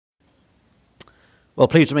Well,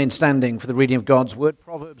 please remain standing for the reading of God's Word.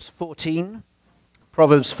 Proverbs 14,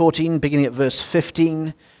 beginning at verse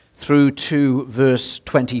 15 through to verse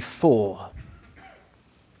 24.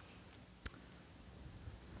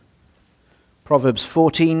 Proverbs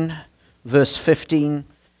 14, verse 15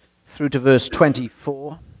 through to verse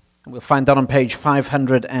 24. And we'll find that on page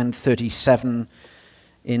 537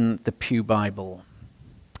 in the Pew Bible.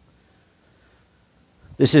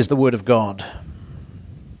 This is the Word of God.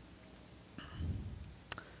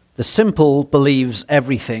 The simple believes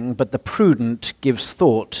everything, but the prudent gives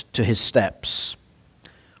thought to his steps.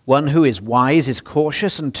 One who is wise is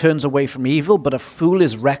cautious and turns away from evil, but a fool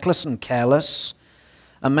is reckless and careless.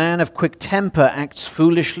 A man of quick temper acts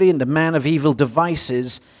foolishly, and a man of evil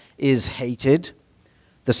devices is hated.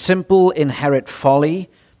 The simple inherit folly,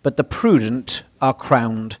 but the prudent are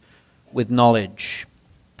crowned with knowledge.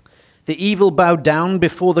 The evil bow down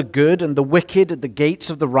before the good, and the wicked at the gates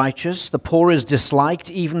of the righteous. The poor is disliked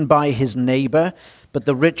even by his neighbor, but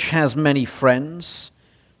the rich has many friends.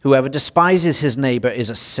 Whoever despises his neighbor is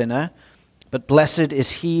a sinner, but blessed is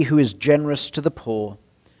he who is generous to the poor.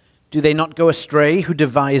 Do they not go astray who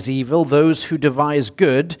devise evil? Those who devise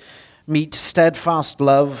good meet steadfast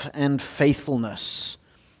love and faithfulness.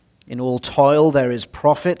 In all toil there is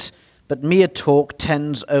profit, but mere talk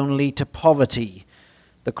tends only to poverty.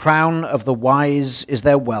 The crown of the wise is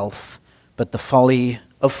their wealth, but the folly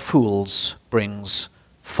of fools brings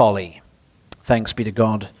folly. Thanks be to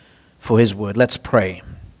God for his word. Let's pray.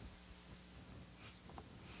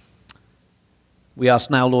 We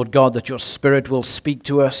ask now, Lord God, that your Spirit will speak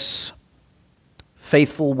to us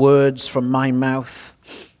faithful words from my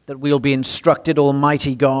mouth, that we'll be instructed,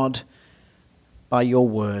 Almighty God, by your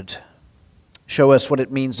word. Show us what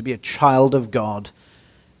it means to be a child of God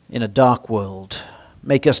in a dark world.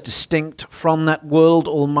 Make us distinct from that world,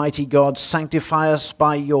 Almighty God. Sanctify us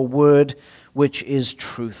by your word, which is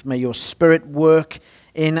truth. May your Spirit work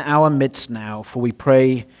in our midst now, for we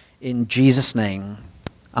pray in Jesus' name.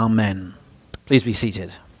 Amen. Please be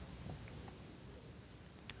seated.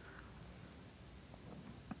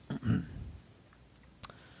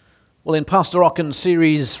 Well, in Pastor Ocken's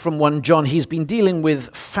series from 1 John, he's been dealing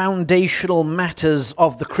with foundational matters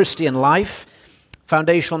of the Christian life,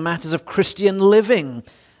 foundational matters of Christian living.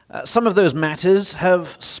 Some of those matters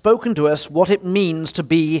have spoken to us what it means to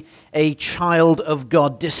be a child of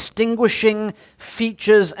God, distinguishing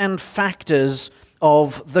features and factors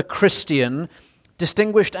of the Christian,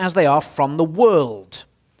 distinguished as they are from the world.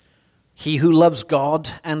 He who loves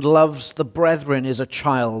God and loves the brethren is a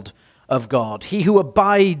child of God. He who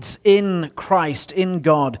abides in Christ, in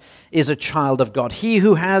God, is a child of God. He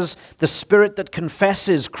who has the Spirit that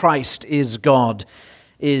confesses Christ is God,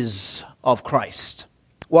 is of Christ.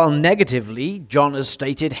 While negatively, John has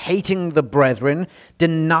stated, hating the brethren,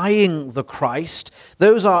 denying the Christ,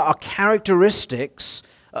 those are characteristics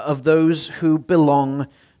of those who belong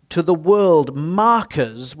to the world,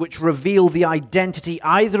 markers which reveal the identity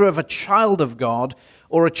either of a child of God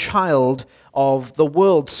or a child of the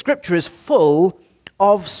world. Scripture is full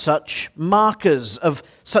of such markers, of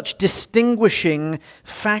such distinguishing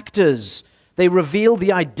factors. They reveal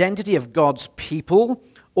the identity of God's people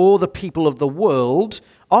or the people of the world,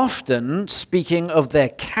 often speaking of their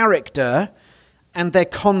character and their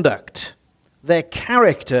conduct. Their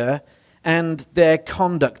character and their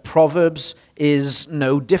conduct. Proverbs is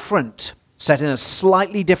no different, set in a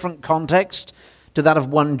slightly different context to that of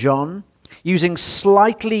 1 John, using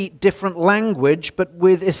slightly different language, but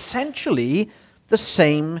with essentially the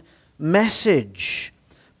same message.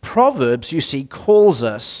 Proverbs, you see, calls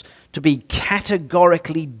us to be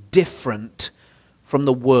categorically different from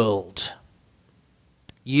the world.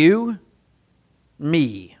 You,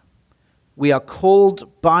 me, we are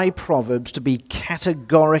called by Proverbs to be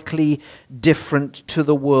categorically different to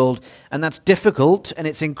the world. And that's difficult, and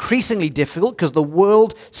it's increasingly difficult because the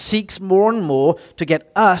world seeks more and more to get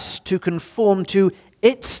us to conform to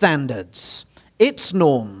its standards, its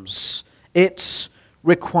norms, its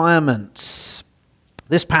requirements.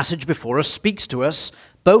 This passage before us speaks to us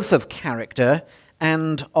both of character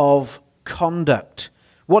and of conduct.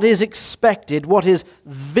 What is expected, what is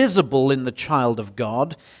visible in the child of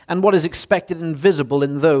God, and what is expected and visible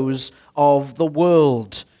in those of the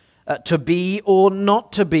world. To be or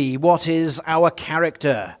not to be, what is our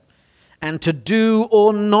character? And to do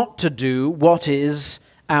or not to do, what is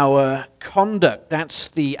our conduct? That's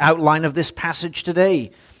the outline of this passage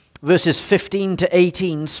today. Verses 15 to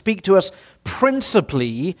 18 speak to us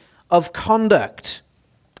principally of conduct.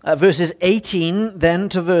 Verses 18 then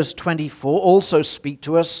to verse 24 also speak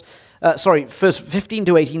to us, verse 15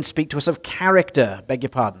 to 18 speak to us of character,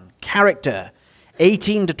 character.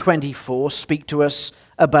 18 to 24 speak to us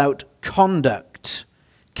about conduct,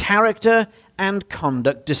 character and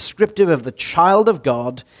conduct descriptive of the child of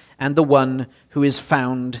God and the one who is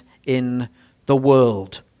found in the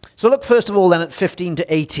world. So look first of all then at 15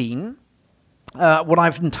 to 18, what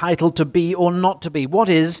I've entitled To Be or Not to Be. What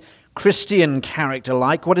is Christian character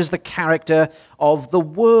like? What is the character of the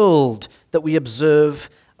world that we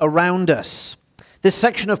observe around us? This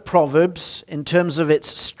section of Proverbs, in terms of its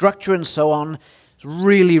structure and so on, is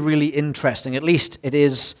really, really interesting. At least it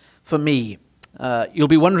is for me. You'll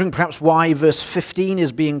be wondering perhaps why verse 15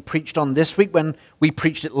 is being preached on this week when we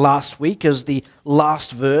preached it last week as the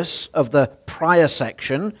last verse of the prior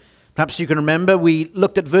section. Perhaps you can remember we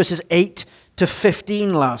looked at verses 8 to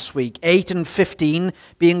 15 last week. 8 and 15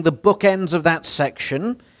 being the bookends of that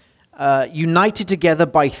section, united together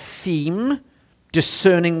by theme,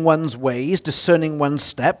 discerning one's ways, discerning one's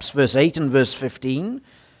steps, verse 8 and verse 15.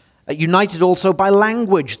 United also by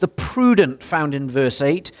language, the prudent found in verse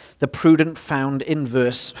 8, the prudent found in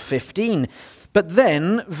verse 15. But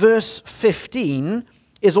then verse 15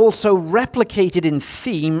 is also replicated in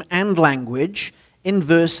theme and language in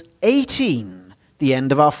verse 18, the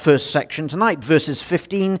end of our first section tonight. Verses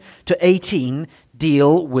 15 to 18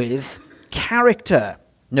 deal with character.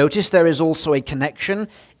 Notice there is also a connection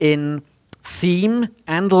in theme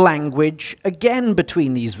and language again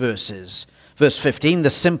between these verses. Verse 15, the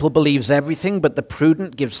simple believes everything, but the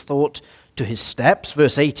prudent gives thought to his steps.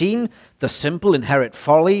 Verse 18, the simple inherit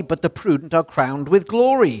folly, but the prudent are crowned with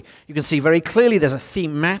glory. You can see very clearly there's a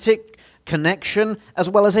thematic connection as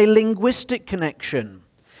well as a linguistic connection.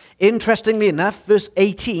 Interestingly enough, verse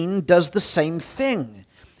 18 does the same thing.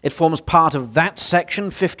 It forms part of that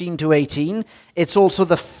section, 15 to 18. It's also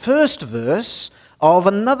the first verse of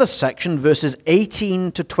another section, verses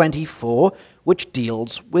 18 to 24, which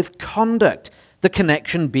deals with conduct. The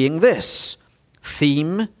connection being this: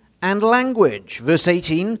 theme and language. Verse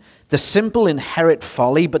 18, the simple inherit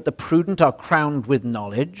folly, but the prudent are crowned with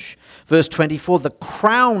knowledge. Verse 24, the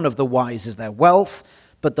crown of the wise is their wealth,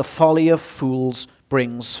 but the folly of fools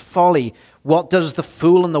brings folly. What does the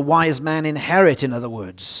fool and the wise man inherit, in other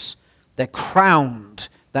words? They're crowned.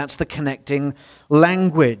 That's the connecting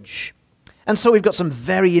language. And so we've got some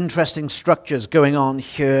very interesting structures going on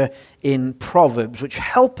here in Proverbs which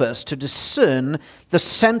help us to discern the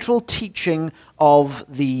central teaching of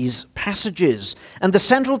these passages. And the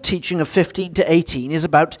central teaching of 15 to 18 is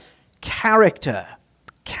about character.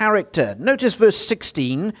 Character. Notice verse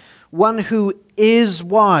 16, one who is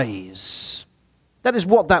wise. That is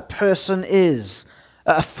what that person is.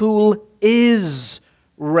 A fool is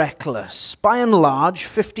reckless. By and large,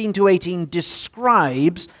 15 to 18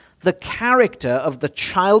 describes the character of the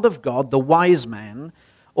child of God, the wise man,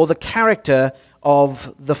 or the character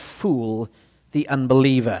of the fool, the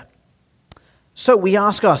unbeliever. So we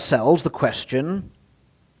ask ourselves the question,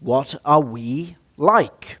 what are we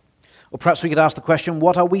like? Or perhaps we could ask the question,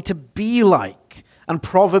 what are we to be like? And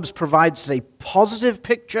Proverbs provides a positive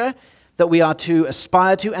picture that we are to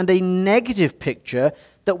aspire to and a negative picture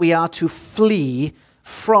that we are to flee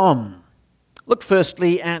from. Look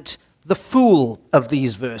firstly at the fool of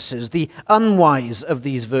these verses, the unwise of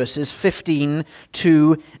these verses, 15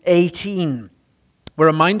 to 18. We're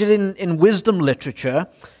reminded in wisdom literature,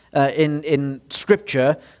 in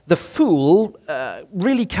Scripture, the fool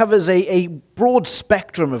really covers a broad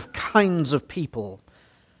spectrum of kinds of people.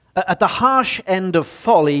 At the harsh end of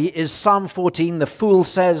folly is Psalm 14. The fool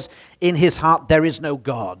says in his heart, there is no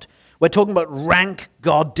God. We're talking about rank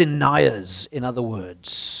God deniers, in other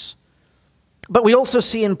words. But we also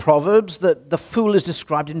see in Proverbs that the fool is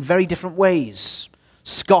described in very different ways.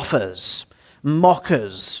 Scoffers,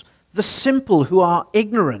 mockers, the simple who are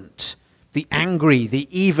ignorant, the angry, the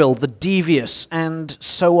evil, the devious, and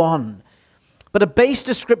so on. But a base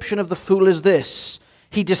description of the fool is this: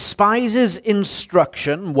 he despises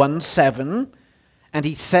instruction, 1:7, and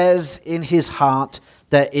he says in his heart,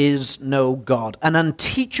 there is no God. An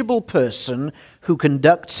unteachable person who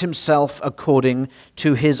conducts himself according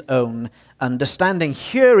to his own understanding.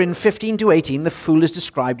 Here in 15 to 18, the fool is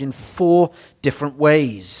described in 4 different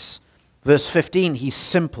ways. Verse 15, he's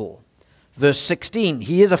simple. Verse 16,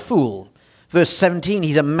 he is a fool. Verse 17,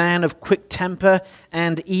 he's a man of quick temper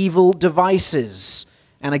and evil devices.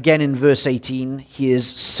 And again in verse 18, he is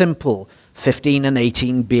simple. 15 and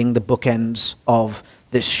 18 being the bookends of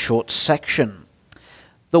this short section.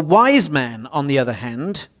 The wise man, on the other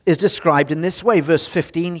hand, is described in this way. Verse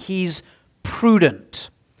 15, he's prudent.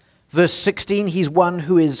 Verse 16, he's one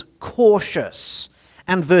who is cautious.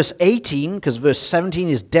 And verse 18, because verse 17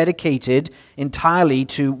 is dedicated entirely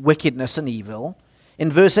to wickedness and evil, in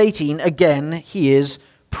verse 18, again, he is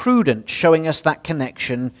prudent, showing us that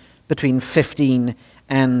connection between 15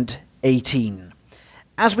 and 18.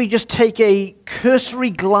 As we just take a cursory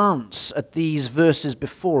glance at these verses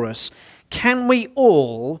before us, can we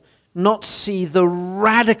all not see the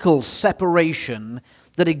radical separation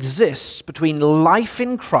that exists between life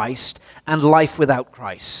in Christ and life without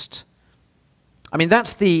Christ? I mean,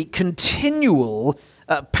 that's the continual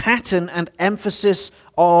pattern and emphasis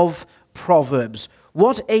of Proverbs.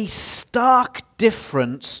 What a stark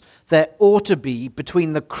difference there ought to be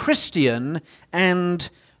between the Christian and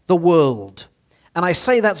the world. And I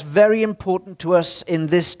say that's very important to us in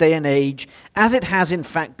this day and age, as it has in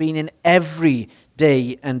fact been in every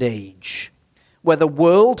day and age, where the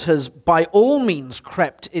world has by all means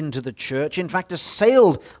crept into the church, in fact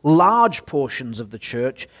assailed large portions of the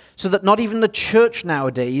church, so that not even the church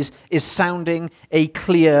nowadays is sounding a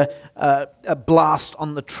clear a blast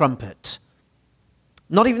on the trumpet.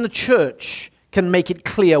 Not even the church can make it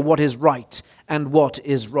clear what is right and what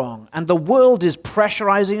is wrong. And the world is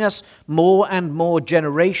pressurizing us more and more,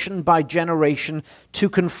 generation by generation, to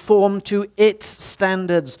conform to its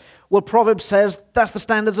standards. Well, Proverbs says that's the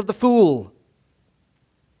standards of the fool,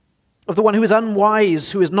 of the one who is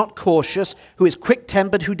unwise, who is not cautious, who is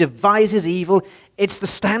quick-tempered, who devises evil. It's the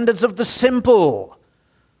standards of the simple.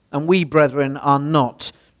 And we, brethren, are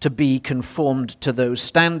not to be conformed to those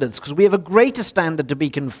standards, because we have a greater standard to be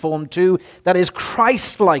conformed to, that is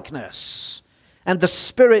Christ-likeness. And the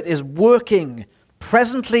Spirit is working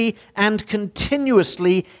presently and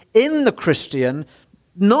continuously in the Christian,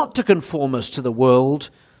 not to conform us to the world,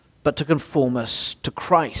 but to conform us to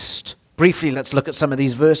Christ. Briefly, let's look at some of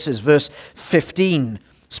these verses. Verse 15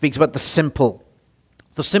 speaks about the simple.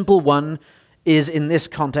 The simple one is, in this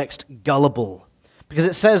context, gullible, because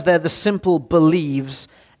it says there, the simple believes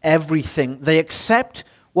everything. They accept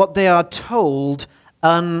what they are told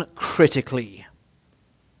uncritically.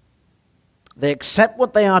 They accept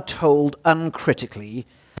what they are told uncritically,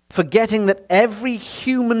 forgetting that every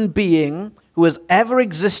human being who has ever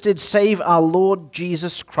existed save our Lord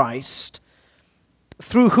Jesus Christ,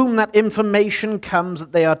 through whom that information comes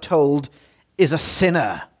that they are told, is a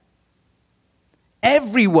sinner.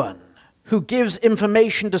 Everyone who gives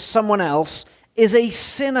information to someone else is a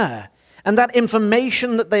sinner. And that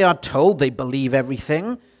information that they are told, they believe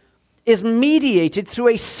everything, is mediated through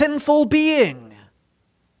a sinful being.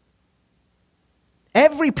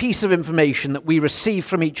 Every piece of information that we receive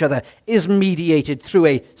from each other is mediated through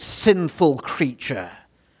a sinful creature.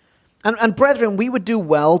 And brethren, we would do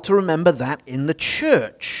well to remember that in the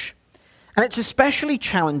church. And it's especially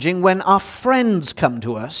challenging when our friends come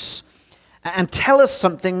to us and tell us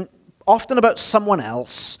something, often about someone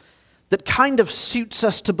else, that kind of suits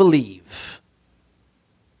us to believe.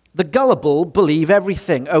 The gullible believe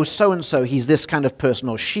everything. Oh, so-and-so, he's this kind of person,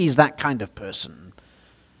 or she's that kind of person.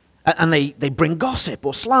 And they bring gossip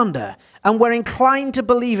or slander, and we're inclined to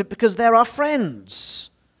believe it because they're our friends.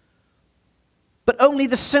 But only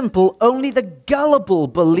the simple, only the gullible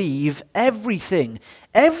believe everything.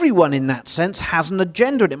 Everyone in that sense has an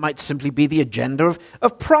agenda, and it might simply be the agenda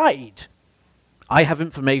of pride. I have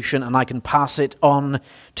information and I can pass it on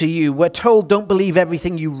to you. We're told don't believe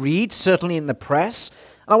everything you read, certainly in the press.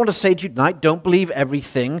 And I want to say to you tonight, don't believe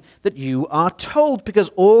everything that you are told, because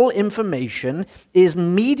all information is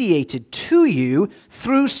mediated to you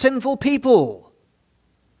through sinful people.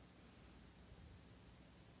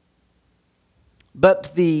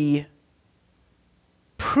 But the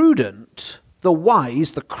prudent, the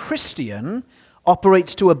wise, the Christian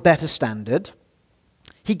operates to a better standard.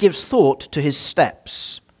 He gives thought to his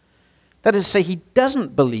steps. That is to say, he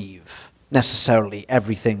doesn't believe necessarily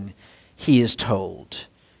everything he is told.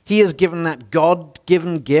 He is given that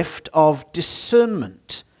God-given gift of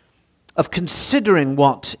discernment, of considering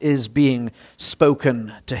what is being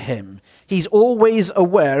spoken to him. He's always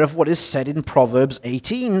aware of what is said in Proverbs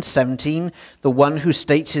 18:17. The one who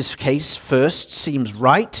states his case first seems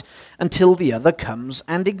right until the other comes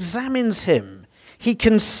and examines him. He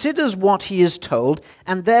considers what he is told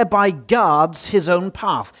and thereby guards his own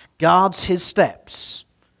path, guards his steps.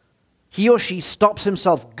 He or she stops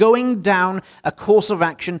himself going down a course of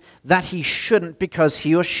action that he shouldn't, because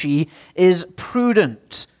he or she is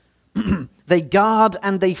prudent. They guard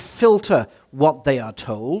and they filter what they are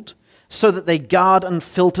told, so that they guard and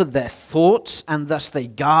filter their thoughts, and thus they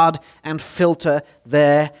guard and filter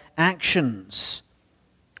their actions.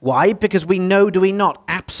 Why? Because we know, do we not,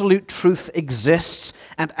 absolute truth exists,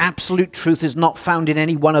 and absolute truth is not found in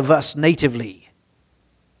any one of us natively.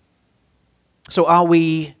 So are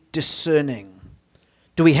we discerning?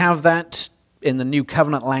 Do we have that, in the New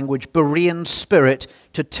Covenant language, Berean spirit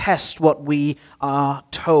to test what we are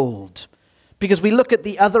told? Because we look at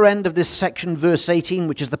the other end of this section, verse 18,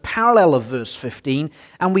 which is the parallel of verse 15,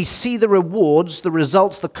 and we see the rewards, the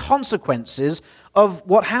results, the consequences of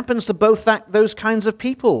what happens to both those kinds of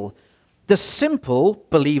people. The simple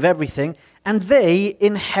believe everything, and they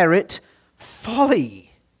inherit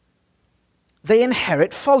folly. They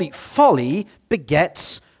inherit folly. Folly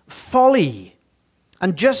begets folly.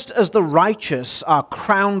 And just as the righteous are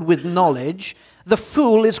crowned with knowledge, the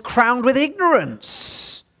fool is crowned with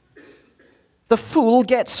ignorance. The fool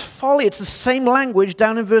gets folly. It's the same language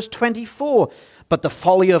down in verse 24. But the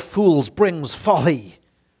folly of fools brings folly.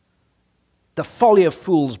 The folly of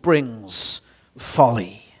fools brings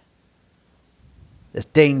folly. There's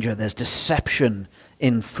danger, there's deception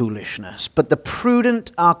in foolishness. But the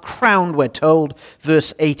prudent are crowned, we're told,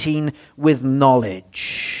 verse 18, with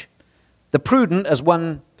knowledge. The prudent, as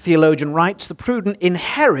one theologian writes, the prudent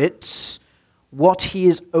inherits what he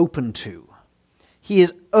is open to. He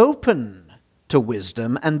is open to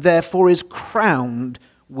wisdom and therefore is crowned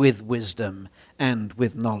with wisdom and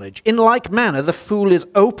with knowledge. In like manner, the fool is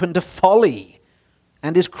open to folly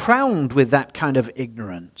and is crowned with that kind of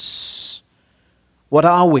ignorance. What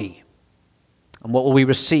are we? And what will we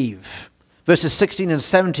receive? Verses 16 and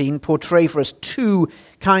 17 portray for us two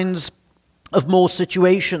kinds of more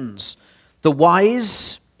situations. The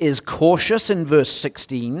wise is cautious in verse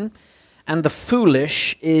 16, and the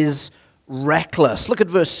foolish is reckless. Look at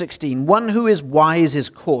verse 16. One who is wise is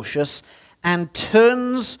cautious and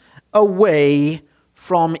turns away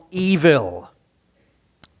from evil.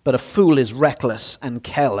 But a fool is reckless and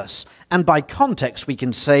careless. And by context, we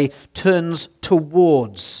can say, turns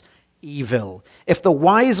towards evil. If the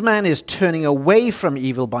wise man is turning away from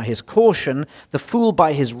evil by his caution, the fool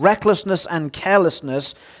by his recklessness and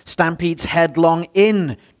carelessness stampedes headlong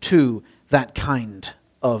into that kind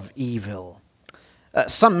of evil.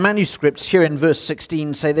 Some manuscripts here in verse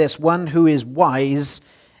 16 say this: one who is wise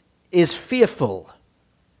is fearful.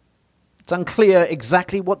 It's unclear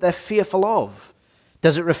exactly what they're fearful of.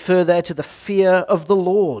 Does it refer there to the fear of the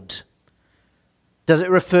Lord? Does it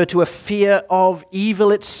refer to a fear of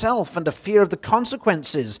evil itself and a fear of the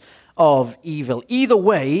consequences of evil? Either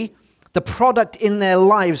way, the product in their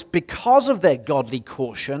lives, because of their godly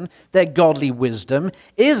caution, their godly wisdom,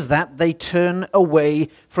 is that they turn away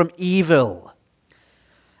from evil.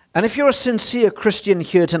 And if you're a sincere Christian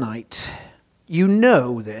here tonight, you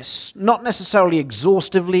know this, not necessarily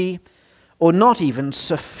exhaustively or not even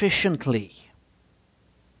sufficiently.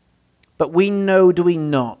 But we know, do we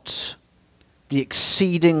not, the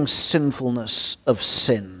exceeding sinfulness of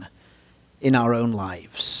sin in our own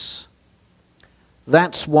lives.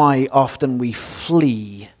 That's why often we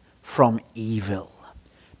flee from evil,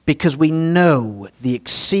 because we know the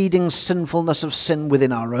exceeding sinfulness of sin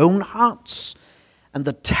within our own hearts and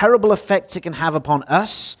the terrible effects it can have upon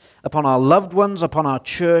us, upon our loved ones, upon our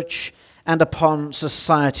church, and upon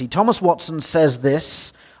society. Thomas Watson says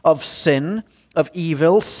this of sin, of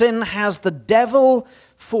evil: sin has the devil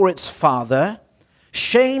for its father,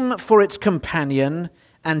 shame for its companion,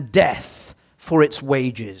 and death for its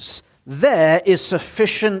wages. There is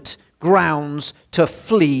sufficient grounds to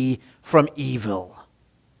flee from evil.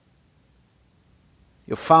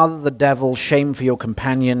 Your father, the devil, shame for your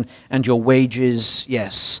companion, and your wages,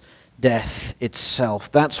 yes, death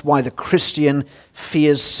itself. That's why the Christian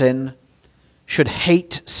fears sin, should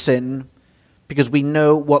hate sin, because we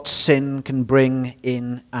know what sin can bring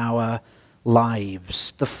in our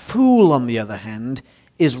lives. The fool, on the other hand,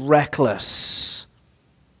 is reckless.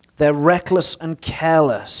 They're reckless and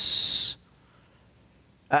careless.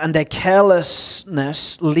 And their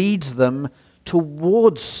carelessness leads them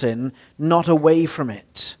towards sin, not away from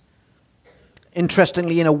it.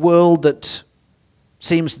 Interestingly, in a world that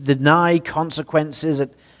seems to deny consequences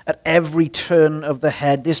at every turn of the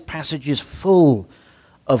head, this passage is full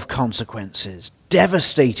of consequences,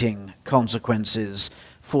 devastating consequences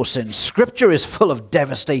for sin. Scripture is full of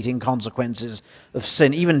devastating consequences of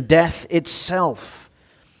sin, even death itself.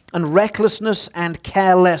 And recklessness and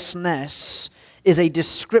carelessness is a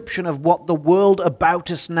description of what the world about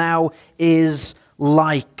us now is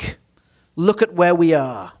like. Look at where we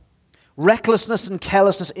are. Recklessness and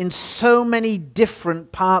carelessness in so many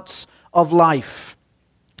different parts of life.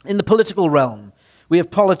 In the political realm, we have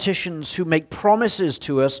politicians who make promises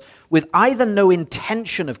to us with either no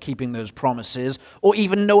intention of keeping those promises or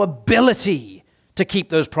even no ability to keep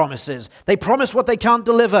those promises. They promise what they can't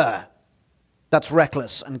deliver. That's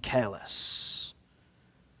reckless and careless.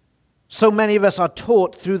 So many of us are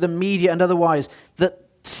taught through the media and otherwise that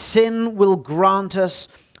sin will grant us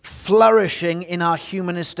flourishing in our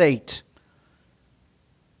human estate.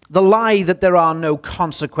 The lie that there are no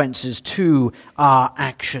consequences to our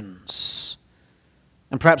actions.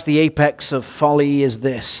 And perhaps the apex of folly is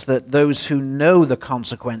this, that those who know the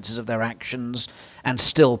consequences of their actions and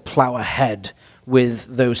still plow ahead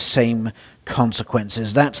with those same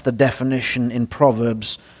consequences. That's the definition in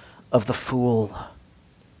Proverbs of the fool.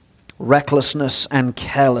 Recklessness and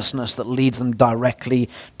carelessness that leads them directly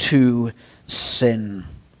to sin.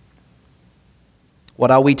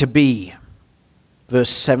 What are we to be? Verse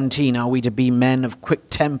 17, are we to be men of quick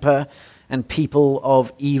temper and people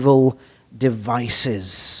of evil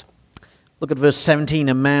devices? Look at verse 17.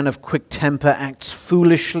 A man of quick temper acts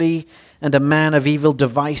foolishly, and a man of evil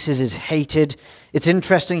devices is hated. It's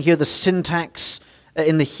interesting here, the syntax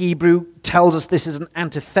in the Hebrew tells us this is an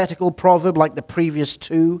antithetical proverb like the previous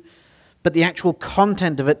two, but the actual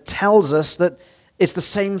content of it tells us that it's the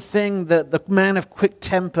same thing, that the man of quick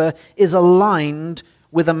temper is aligned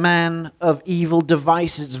with a man of evil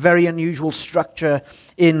devices. It's very unusual structure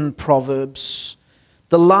in Proverbs.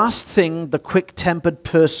 The last thing the quick-tempered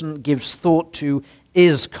person gives thought to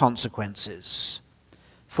is consequences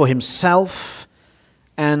for himself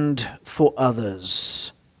and for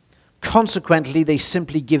others. Consequently, they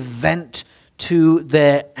simply give vent to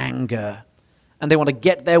their anger, and they want to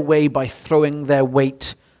get their way by throwing their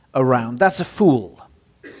weight around. That's a fool.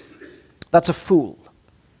 That's a fool.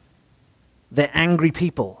 They're angry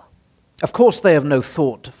people. Of course, they have no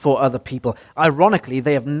thought for other people. Ironically,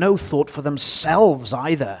 they have no thought for themselves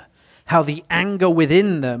either. How the anger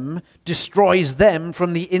within them destroys them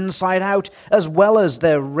from the inside out, as well as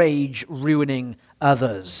their rage ruining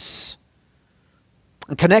others.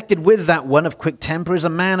 And connected with that one of quick temper is a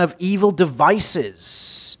man of evil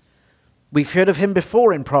devices. We've heard of him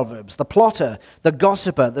before in Proverbs. The plotter, the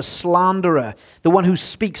gossiper, the slanderer, the one who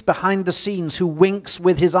speaks behind the scenes, who winks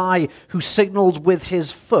with his eye, who signals with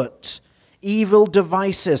his foot. Evil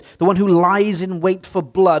devices, the one who lies in wait for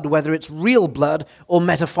blood, whether it's real blood or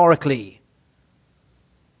metaphorically.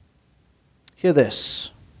 Hear this.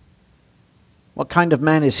 What kind of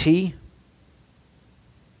man is he?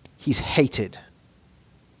 He's hated.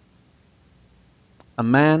 A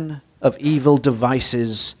man of evil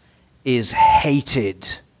devices is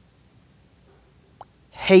hated.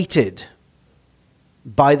 Hated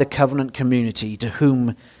by the covenant community to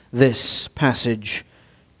whom this passage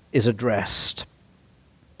is addressed.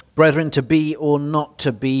 Brethren, to be or not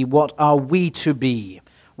to be, what are we to be?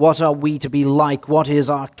 What are we to be like? What is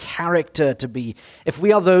our character to be? If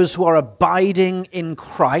we are those who are abiding in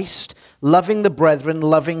Christ, loving the brethren,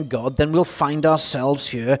 loving God, then we'll find ourselves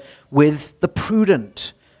here with the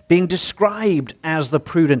prudent, being described as the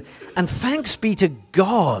prudent. And thanks be to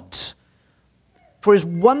God for his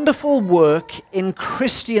wonderful work in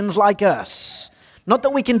Christians like us. Not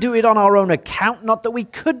that we can do it on our own account, not that we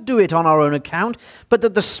could do it on our own account, but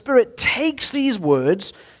that the Spirit takes these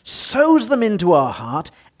words, sows them into our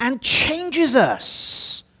heart, and changes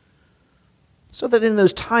us. So that in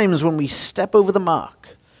those times when we step over the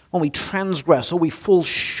mark, when we transgress or we fall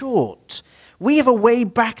short, we have a way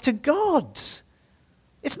back to God.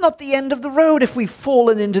 It's not the end of the road if we've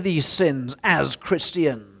fallen into these sins as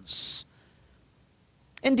Christians.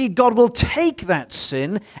 Indeed, God will take that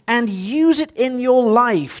sin and use it in your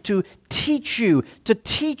life to teach you, to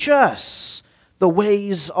teach us the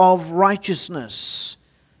ways of righteousness.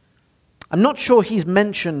 I'm not sure he's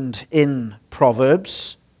mentioned in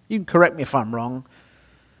Proverbs. You can correct me if I'm wrong.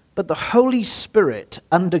 But the Holy Spirit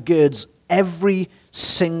undergirds every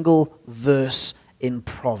single verse in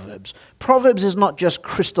Proverbs. Proverbs is not just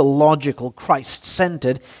Christological,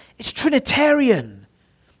 Christ-centered. It's Trinitarian.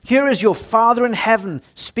 Here is your Father in heaven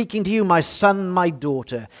speaking to you, my son, my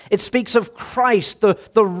daughter. It speaks of Christ,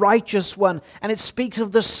 the righteous one, and it speaks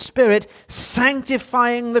of the Spirit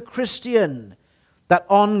sanctifying the Christian, that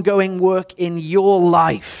ongoing work in your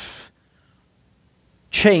life,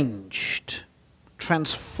 changed,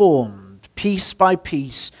 transformed, piece by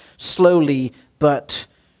piece, slowly but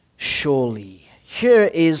surely. Here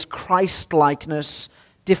is Christ-likeness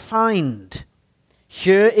defined.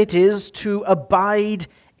 Here it is to abide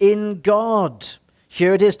in God.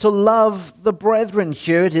 Here it is to love the brethren.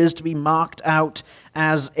 Here it is to be marked out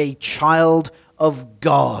as a child of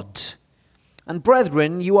God. And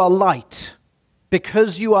brethren, you are light.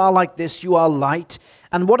 Because you are like this, you are light.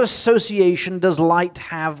 And what association does light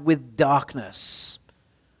have with darkness?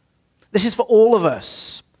 This is for all of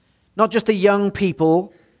us, not just the young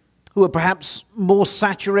people who are perhaps more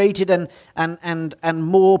saturated and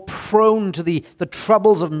more prone to the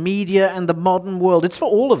troubles of media and the modern world. It's for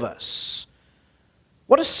all of us.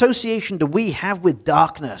 What association do we have with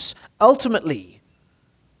darkness? Ultimately,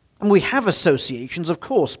 and we have associations, of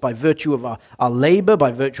course, by virtue of our labor,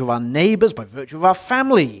 by virtue of our neighbors, by virtue of our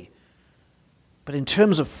family. But in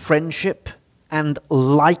terms of friendship and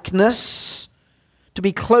likeness. To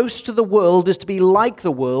be close to the world is to be like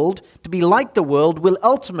the world. To be like the world will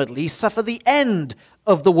ultimately suffer the end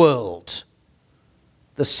of the world.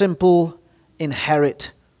 The simple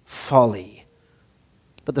inherit folly.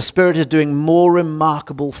 But the Spirit is doing more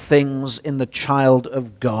remarkable things in the child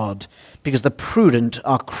of God, because the prudent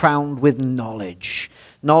are crowned with knowledge.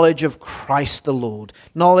 Knowledge of Christ the Lord,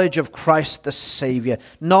 knowledge of Christ the Savior,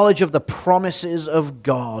 knowledge of the promises of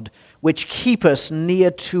God, which keep us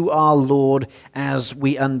near to our Lord as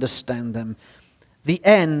we understand them. The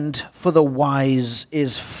end for the wise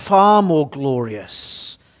is far more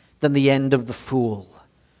glorious than the end of the fool.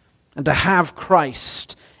 And to have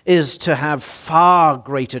Christ is to have far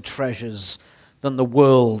greater treasures than the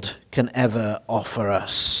world can ever offer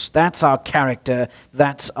us. That's our character,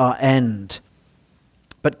 that's our end.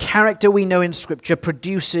 But character, we know in Scripture,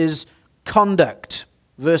 produces conduct.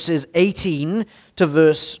 Verses 18 to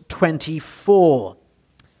verse 24.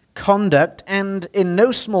 Conduct, and in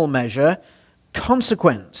no small measure,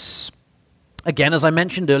 consequence. Again, as I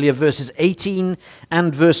mentioned earlier, verses 18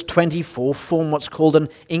 and verse 24 form what's called an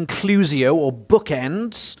inclusio, or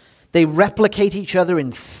bookends. They replicate each other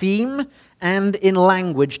in theme and in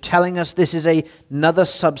language, telling us this is another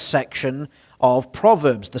subsection of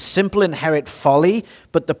Proverbs. The simple inherit folly,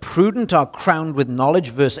 but the prudent are crowned with knowledge,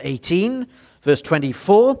 verse 18. Verse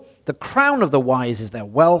 24, the crown of the wise is their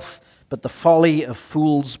wealth, but the folly of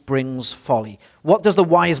fools brings folly. What does the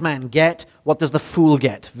wise man get? What does the fool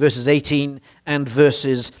get? Verses 18 and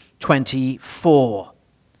verses 24.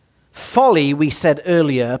 Folly, we said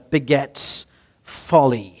earlier, begets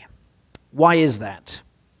folly. Why is that?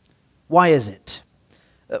 Why is it?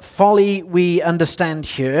 Folly, we understand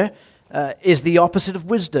here, is the opposite of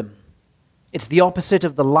wisdom. It's the opposite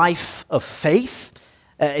of the life of faith.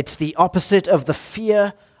 It's the opposite of the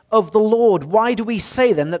fear of the Lord. Why do we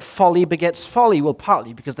say then that folly begets folly? Well,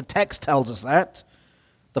 partly because the text tells us that.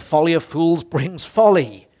 The folly of fools brings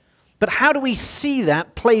folly. But how do we see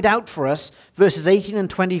that played out for us, verses 18 and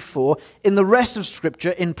 24, in the rest of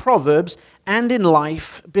Scripture, in Proverbs, and in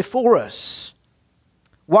life before us?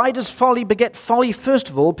 Why does folly beget folly? First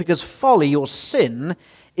of all, because folly or sin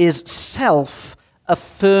is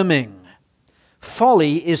self-affirming.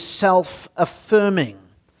 Folly is self-affirming.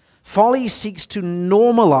 Folly seeks to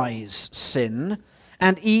normalize sin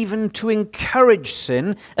and even to encourage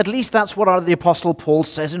sin. At least that's what the Apostle Paul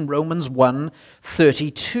says in Romans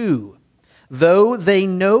 1:32. Though they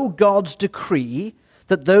know God's decree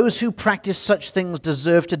that those who practice such things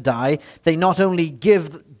deserve to die, they not only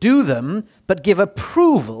do them, but give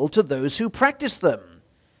approval to those who practice them.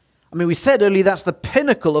 I mean, we said earlier that's the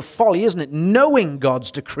pinnacle of folly, isn't it? Knowing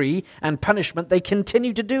God's decree and punishment, they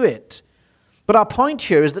continue to do it. But our point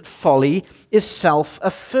here is that folly is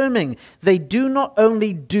self-affirming. They do not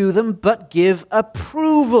only do them, but give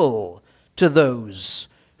approval to those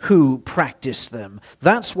who practice them.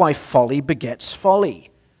 That's why folly begets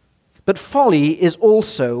folly. But folly is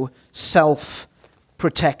also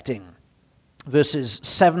self-protecting. Verses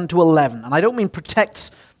 7 to 11. And I don't mean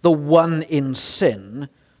protects the one in sin.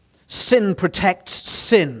 Sin protects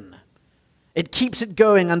sin. It keeps it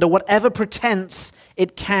going under whatever pretense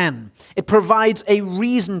it can. It provides a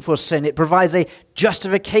reason for sin. It provides a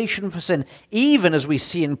justification for sin. Even as we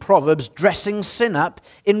see in Proverbs, dressing sin up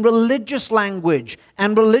in religious language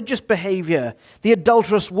and religious behavior. The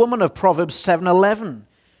adulterous woman of Proverbs 7:11.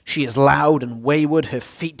 She is loud and wayward, her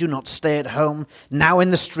feet do not stay at home. Now in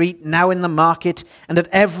the street, now in the market, and at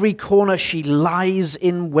every corner she lies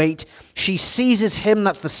in wait. She seizes him,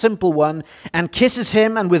 that's the simple one, and kisses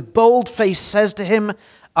him, and with bold face says to him,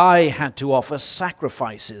 I had to offer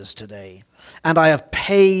sacrifices today, and I have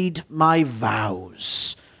paid my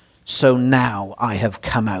vows, so now I have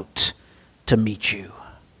come out to meet you.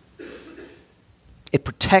 It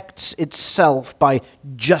protects itself by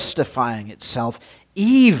justifying itself,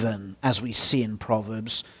 even as we see in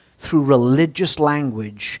Proverbs, through religious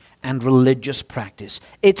language and religious practice.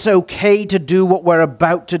 It's okay to do what we're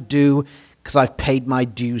about to do because I've paid my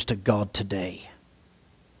dues to God today.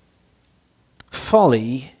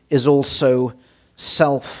 Folly is also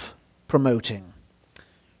self-promoting.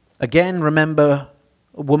 Again, remember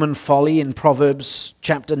woman folly in Proverbs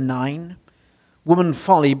chapter 9. Woman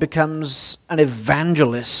folly becomes an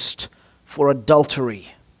evangelist for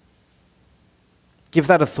adultery. Give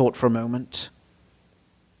that a thought for a moment.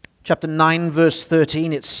 Chapter 9, verse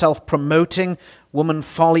 13, it's self-promoting. Woman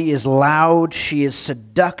folly is loud. She is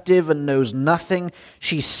seductive and knows nothing.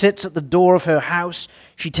 She sits at the door of her house.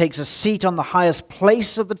 She takes a seat on the highest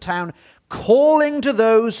place of the town, calling to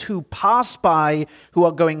those who pass by, who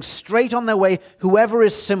are going straight on their way. Whoever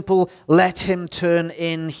is simple, let him turn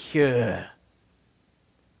in here.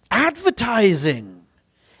 advertising,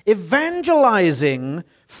 evangelizing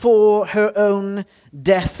for her own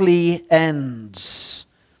deathly ends.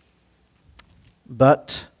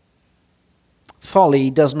 But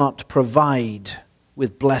folly does not provide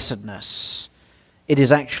with blessedness. It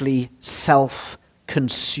is actually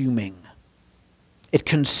self-consuming. It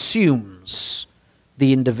consumes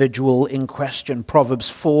the individual in question. Proverbs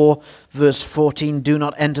 4, verse 14, do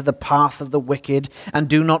not enter the path of the wicked, and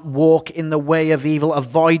do not walk in the way of evil.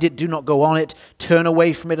 Avoid it, do not go on it. Turn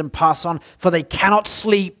away from it and pass on, for they cannot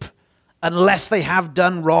sleep unless they have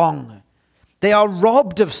done wrong. They are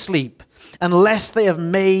robbed of sleep unless they have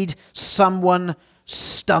made someone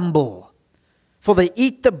stumble. For they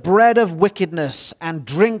eat the bread of wickedness and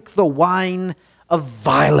drink the wine of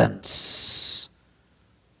violence.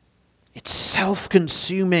 It's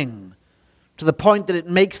self-consuming to the point that it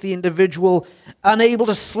makes the individual unable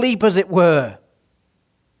to sleep, as it were,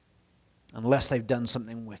 unless they've done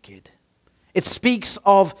something wicked. It speaks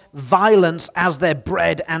of violence as their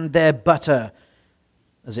bread and their butter,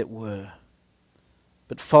 as it were.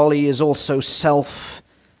 But folly is also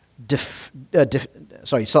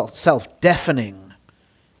self-deafening.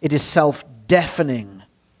 It is self-deafening.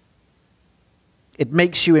 It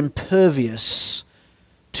makes you impervious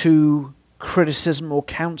to criticism or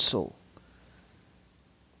counsel.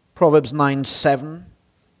 Proverbs 9:7,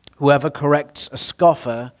 whoever corrects a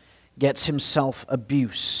scoffer gets himself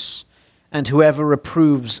abuse, and whoever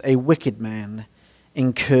reproves a wicked man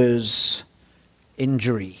incurs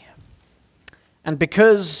injury. And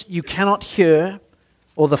because you cannot hear,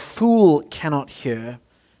 or the fool cannot hear,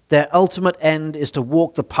 their ultimate end is to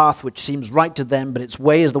walk the path which seems right to them, but its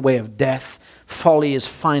way is the way of death. Folly is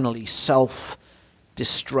finally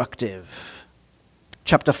self-destructive.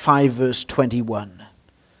 Chapter 5, verse 21.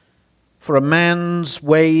 For a man's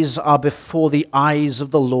ways are before the eyes of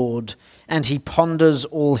the Lord, and he ponders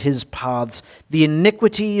all his paths. The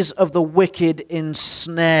iniquities of the wicked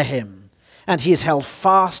ensnare him, and he is held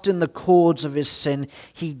fast in the cords of his sin.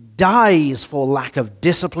 He dies for lack of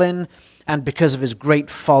discipline, and because of his great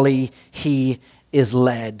folly, he is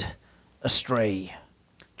led astray.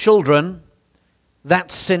 Children,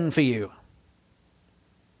 that's sin for you.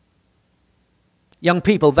 Young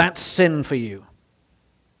people, that's sin for you.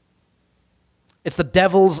 It's the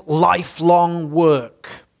devil's lifelong work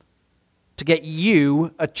to get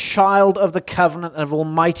you, a child of the covenant of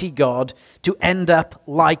Almighty God, to end up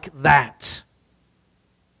like that.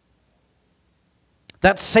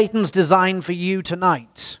 That's Satan's design for you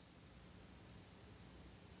tonight.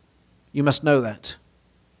 You must know that.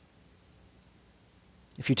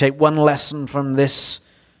 If you take one lesson from this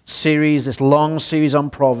series, this long series on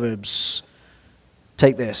Proverbs,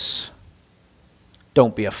 take this.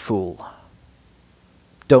 Don't be a fool.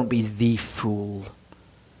 Don't be the fool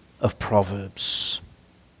of Proverbs.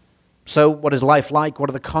 So, what is life like? What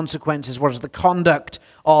are the consequences? What is the conduct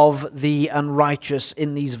of the unrighteous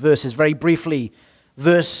in these verses? Very briefly,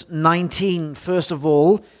 verse 19, first of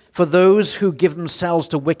all, for those who give themselves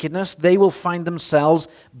to wickedness, they will find themselves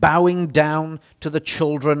bowing down to the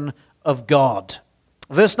children of God.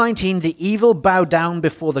 Verse 19, the evil bow down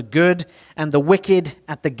before the good, and the wicked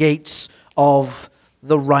at the gates of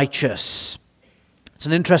the righteous. It's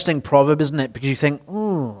an interesting proverb, isn't it? Because you think,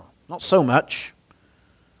 not so much.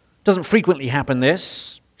 Doesn't frequently happen,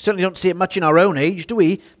 this. Certainly don't see it much in our own age, do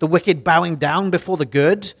we? The wicked bowing down before the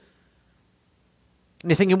good. And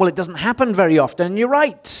you're thinking, well, it doesn't happen very often, and you're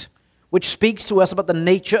right. Which speaks to us about the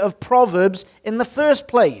nature of Proverbs in the first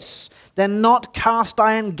place. They're not cast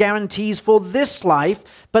iron guarantees for this life,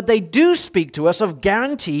 but they do speak to us of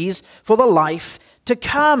guarantees for the life to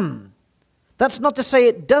come. That's not to say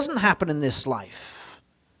it doesn't happen in this life.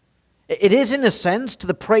 It is, in a sense, to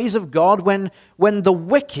the praise of God when the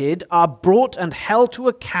wicked are brought and held to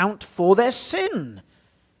account for their sin.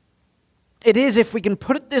 It is, if we can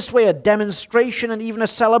put it this way, a demonstration and even a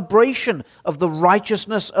celebration of the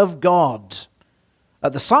righteousness of God.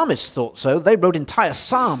 The psalmists thought so. They wrote entire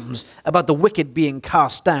psalms about the wicked being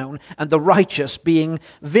cast down and the righteous being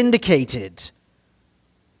vindicated.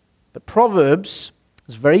 But Proverbs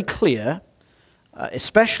is very clear,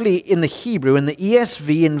 especially in the Hebrew, and the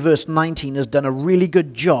ESV in verse 19 has done a really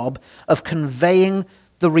good job of conveying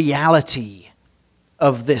the reality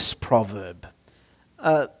of this proverb.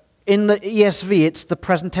 In the ESV, it's the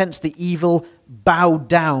present tense, the evil bow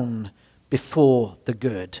down before the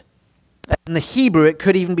good. In the Hebrew, it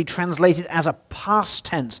could even be translated as a past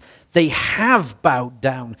tense. They have bowed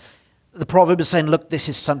down. The proverb is saying, look, this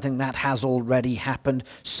is something that has already happened.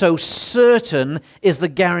 So certain is the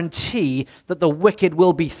guarantee that the wicked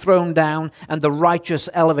will be thrown down and the righteous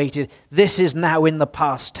elevated. This is now in the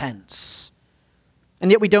past tense.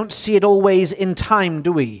 And yet we don't see it always in time,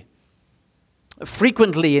 do we?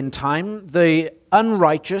 Frequently in time, the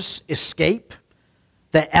unrighteous escape.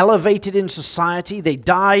 They're elevated in society. They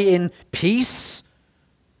die in peace.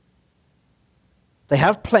 They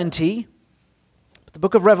have plenty. But the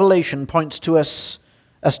book of Revelation points to us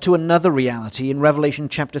as to another reality. In Revelation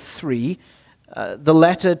chapter 3, the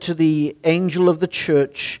letter to the angel of the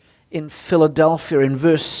church in Philadelphia, in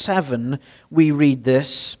verse 7, we read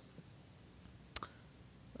this.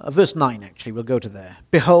 Verse 9, actually, we'll go to there.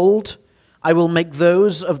 Behold, I will make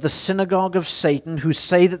those of the synagogue of Satan who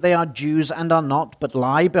say that they are Jews and are not, but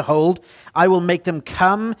lie. Behold, I will make them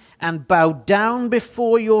come and bow down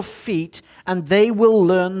before your feet, and they will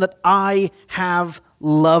learn that I have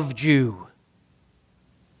loved you.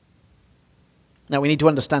 Now, we need to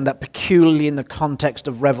understand that peculiarly in the context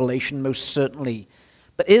of Revelation, most certainly.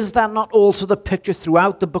 But is that not also the picture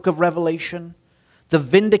throughout the book of Revelation? The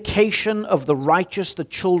vindication of the righteous, the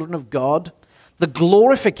children of God, the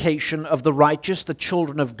glorification of the righteous, the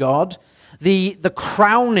children of God, the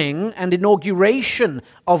crowning and inauguration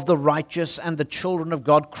of the righteous and the children of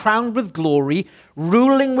God, crowned with glory,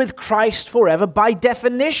 ruling with Christ forever. By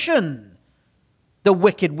definition, the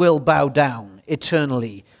wicked will bow down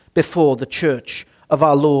eternally before the church of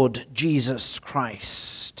our Lord Jesus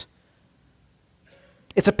Christ.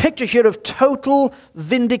 It's a picture here of total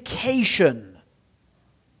vindication.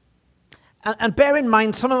 And bear in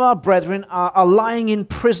mind, some of our brethren are lying in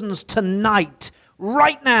prisons tonight,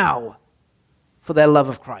 right now, for their love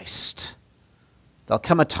of Christ. There'll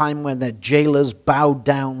come a time when their jailers bow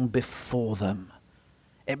down before them.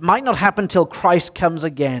 It might not happen till Christ comes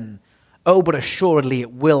again. Oh, but assuredly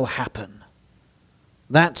it will happen.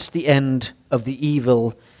 That's the end of the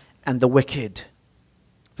evil and the wicked.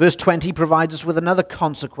 Verse 20 provides us with another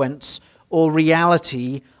consequence or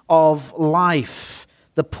reality of life.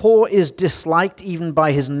 The poor is disliked even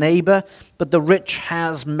by his neighbor, but the rich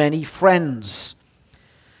has many friends.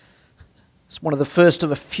 It's one of the first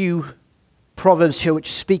of a few proverbs here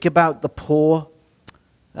which speak about the poor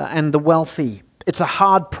and the wealthy. It's a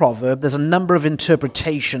hard proverb. There's a number of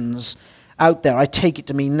interpretations out there. I take it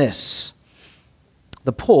to mean this.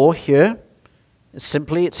 The poor here is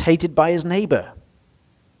simply it's hated by his neighbor,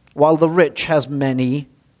 while the rich has many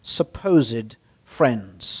supposed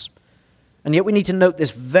friends. And yet we need to note this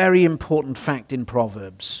very important fact in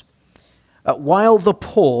Proverbs. While the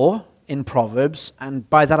poor in Proverbs, and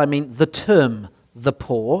by that I mean the term the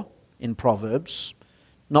poor in Proverbs,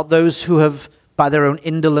 not those who have by their own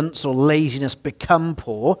indolence or laziness become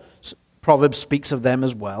poor, Proverbs speaks of them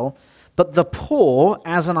as well, but the poor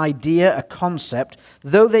as an idea, a concept,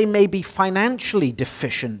 though they may be financially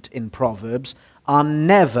deficient in Proverbs, are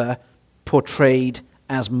never portrayed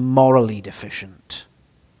as morally deficient.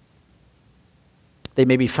 They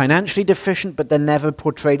may be financially deficient, but they're never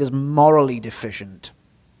portrayed as morally deficient.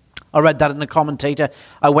 I read that in the commentator.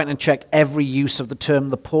 I went and checked every use of the term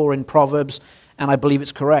the poor in Proverbs, and I believe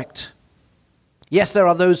it's correct. Yes, there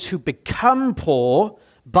are those who become poor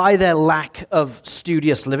by their lack of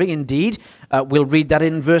studious living. Indeed, we'll read that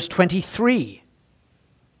in verse 23.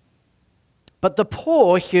 But the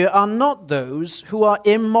poor here are not those who are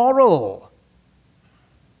immoral.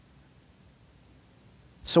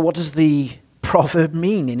 So what does the proverb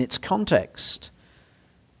mean in its context?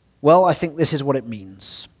 Well, I think this is what it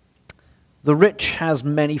means. The rich has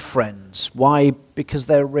many friends. Why? Because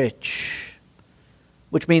they're rich.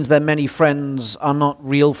 Which means their many friends are not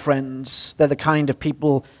real friends. They're the kind of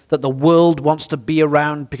people that the world wants to be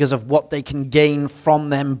around because of what they can gain from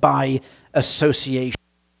them by association.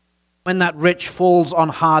 When that rich falls on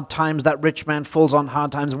hard times, that rich man falls on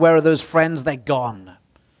hard times, where are those friends? They're gone.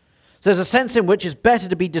 So there's a sense in which it's better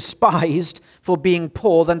to be despised for being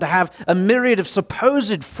poor than to have a myriad of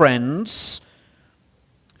supposed friends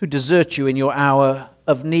who desert you in your hour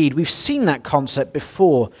of need. We've seen that concept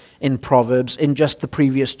before in Proverbs in just the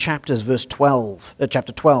previous chapters,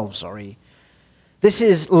 chapter 12. This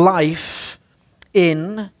is life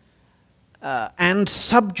in and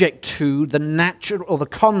subject to the natural or the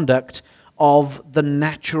conduct of the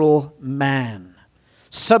natural man.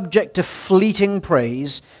 Subject to fleeting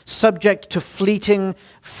praise, subject to fleeting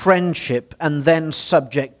friendship, and then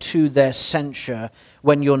subject to their censure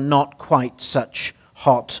when you're not quite such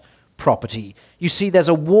hot property. You see, there's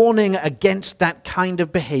a warning against that kind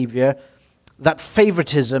of behavior, that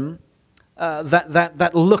favoritism,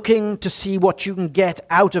 that looking to see what you can get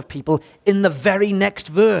out of people in the very next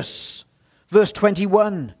verse. Verse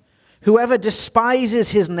 21. Whoever despises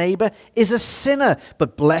his neighbor is a sinner,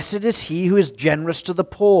 but blessed is he who is generous to the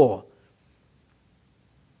poor.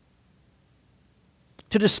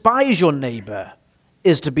 To despise your neighbor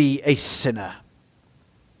is to be a sinner.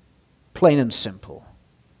 Plain and simple.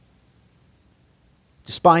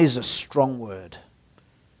 Despise is a strong word.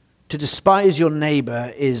 To despise your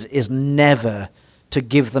neighbor is never to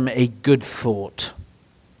give them a good thought.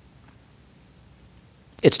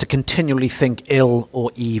 It's to continually think ill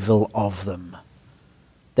or evil of them.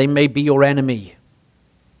 They may be your enemy,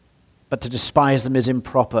 but to despise them is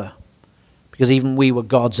improper, because even we were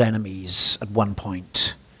God's enemies at one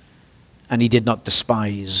point, and he did not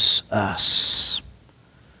despise us.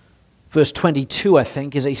 Verse 22, I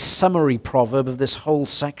think, is a summary proverb of this whole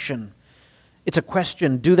section. It's a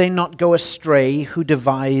question: do they not go astray who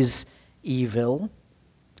devise evil?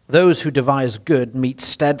 Those who devise good meet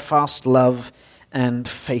steadfast love and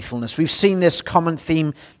faithfulness. We've seen this common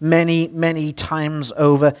theme many, many times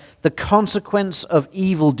over. The consequence of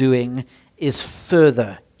evildoing is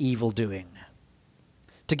further evildoing.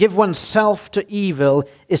 To give oneself to evil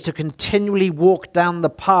is to continually walk down the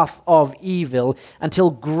path of evil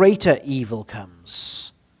until greater evil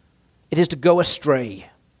comes. It is to go astray,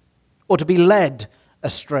 or to be led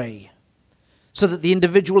astray, so that the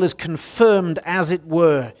individual is confirmed, as it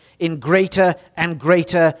were, in greater and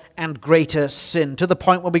greater and greater sin, to the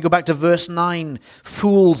point where we go back to verse 9,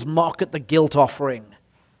 fools mock at the guilt offering.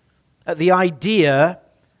 At the idea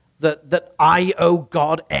that I owe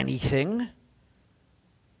God anything,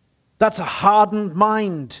 that's a hardened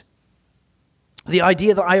mind. The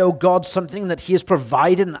idea that I owe God something, that he has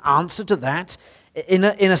provided an answer to that in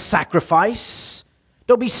a sacrifice.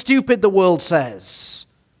 Don't be stupid, the world says.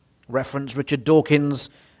 Reference Richard Dawkins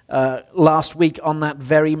last week on that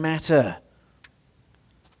very matter.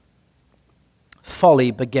 Folly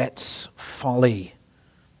begets folly.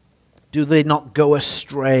 Do they not go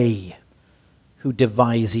astray who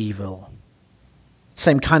devise evil?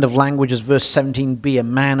 Same kind of language as verse 17b. A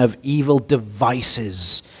man of evil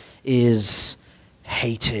devices is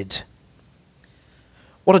hated.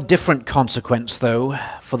 What a different consequence, though,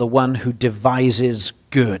 for the one who devises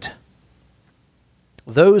good.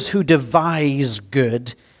 Those who devise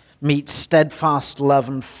good meet steadfast love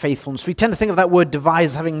and faithfulness. We tend to think of that word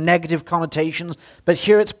devise having negative connotations, but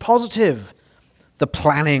here it's positive. The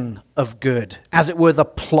planning of good, as it were, the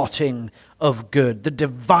plotting of good, the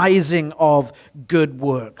devising of good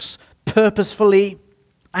works, purposefully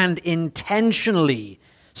and intentionally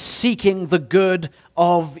seeking the good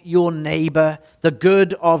of your neighbor, the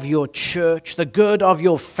good of your church, the good of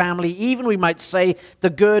your family, even we might say the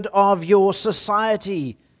good of your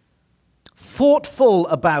society. Thoughtful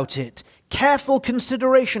about it, careful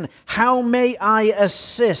consideration. How may I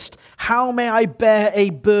assist? How may I bear a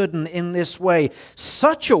burden in this way?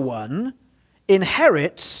 Such a one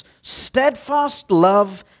inherits steadfast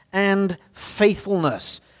love and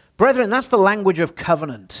faithfulness. Brethren, that's the language of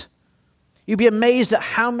covenant. You'd be amazed at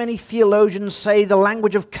how many theologians say the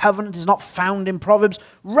language of covenant is not found in Proverbs.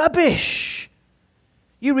 Rubbish!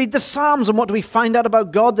 You read the Psalms, and what do we find out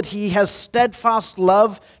about God? That he has steadfast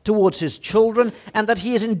love towards his children, and that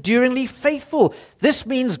he is enduringly faithful. This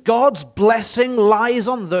means God's blessing lies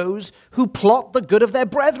on those who plot the good of their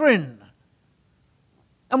brethren.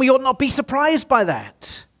 And we ought not be surprised by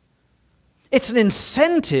that. It's an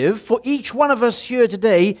incentive for each one of us here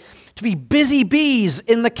today to be busy bees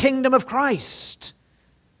in the kingdom of Christ.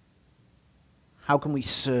 How can we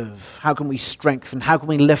serve? How can we strengthen? How can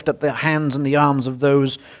we lift up the hands and the arms of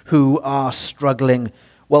those who are struggling?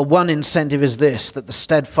 Well, one incentive is this, that the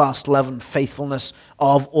steadfast love and faithfulness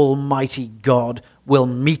of Almighty God will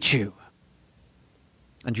meet you.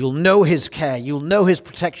 And you'll know his care, you'll know his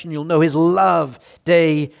protection, you'll know his love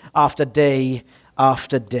day after day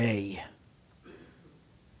after day.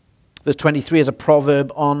 Verse 23 is a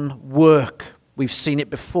proverb on work. We've seen it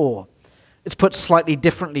before. It's put slightly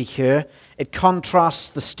differently here. It contrasts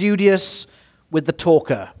the studious with the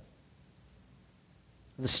talker.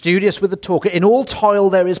 The studious with the talker. In all toil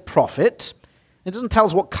there is profit. It doesn't tell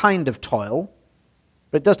us what kind of toil,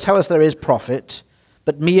 but it does tell us there is profit.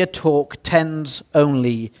 But mere talk tends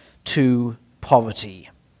only to poverty.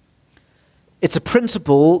 It's a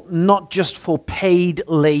principle not just for paid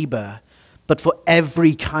labor, but for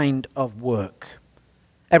every kind of work.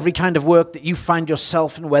 Every kind of work that you find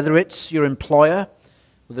yourself in, whether it's your employer,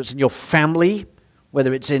 whether it's in your family,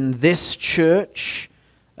 whether it's in this church,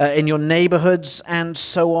 in your neighborhoods, and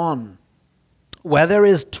so on. Where there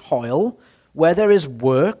is toil, where there is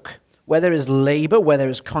work, where there is labor, where there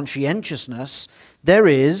is conscientiousness, there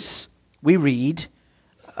is, we read,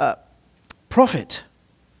 profit.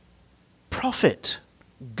 Profit.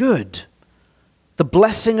 Good. The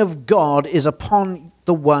blessing of God is upon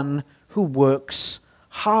the one who works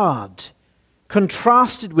hard.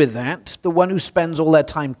 Contrasted with that, the one who spends all their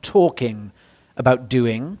time talking about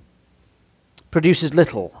doing produces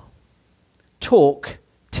little. Talk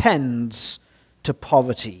tends to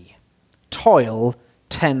poverty. Toil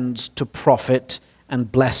tends to profit and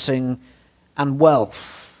blessing and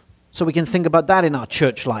wealth. So we can think about that in our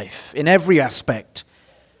church life, in every aspect,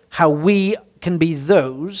 how we can be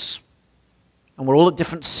those, and we're all at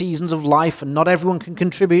different seasons of life, and not everyone can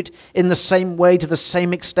contribute in the same way to the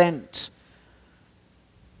same extent.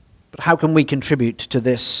 But how can we contribute to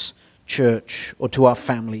this church or to our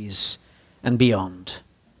families and beyond?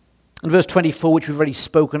 And verse 24, which we've already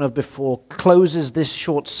spoken of before, closes this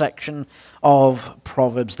short section of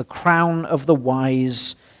Proverbs. The crown of the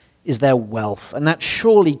wise is their wealth. And that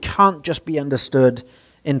surely can't just be understood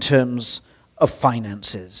in terms of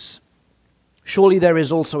finances. Surely there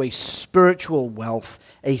is also a spiritual wealth,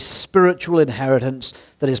 a spiritual inheritance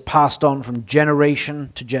that is passed on from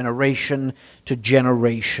generation to generation to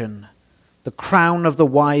generation. The crown of the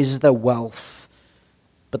wise is their wealth,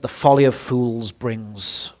 but the folly of fools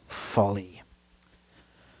brings folly.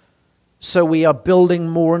 So we are building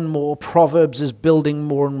more and more. Proverbs is building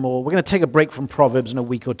more and more. We're going to take a break from Proverbs in a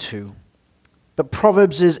week or two. But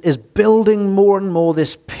Proverbs is building more and more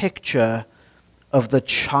this picture of the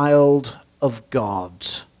child of God.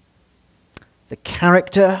 The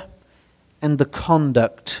character and the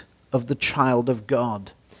conduct of the child of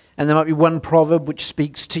God. And there might be one proverb which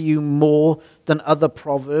speaks to you more than other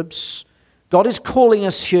proverbs. God is calling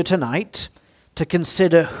us here tonight to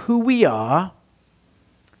consider who we are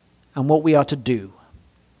and what we are to do.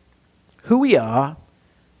 Who we are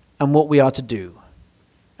and what we are to do.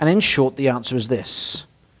 And in short, the answer is this.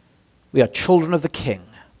 We are children of the King.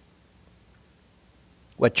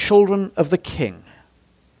 We're children of the King.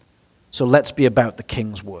 So let's be about the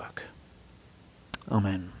King's work.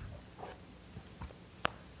 Amen.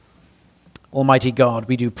 Almighty God,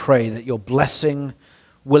 we do pray that your blessing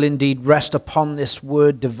will indeed rest upon this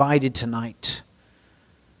word divided tonight.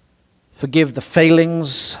 Forgive the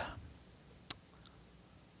failings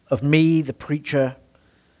of me, the preacher,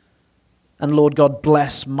 and Lord God,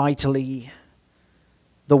 bless mightily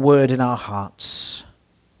the word in our hearts.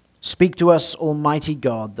 Speak to us, Almighty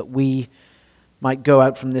God, that we might go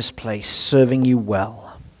out from this place serving you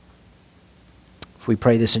well. If we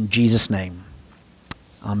pray this in Jesus' name,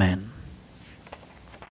 amen.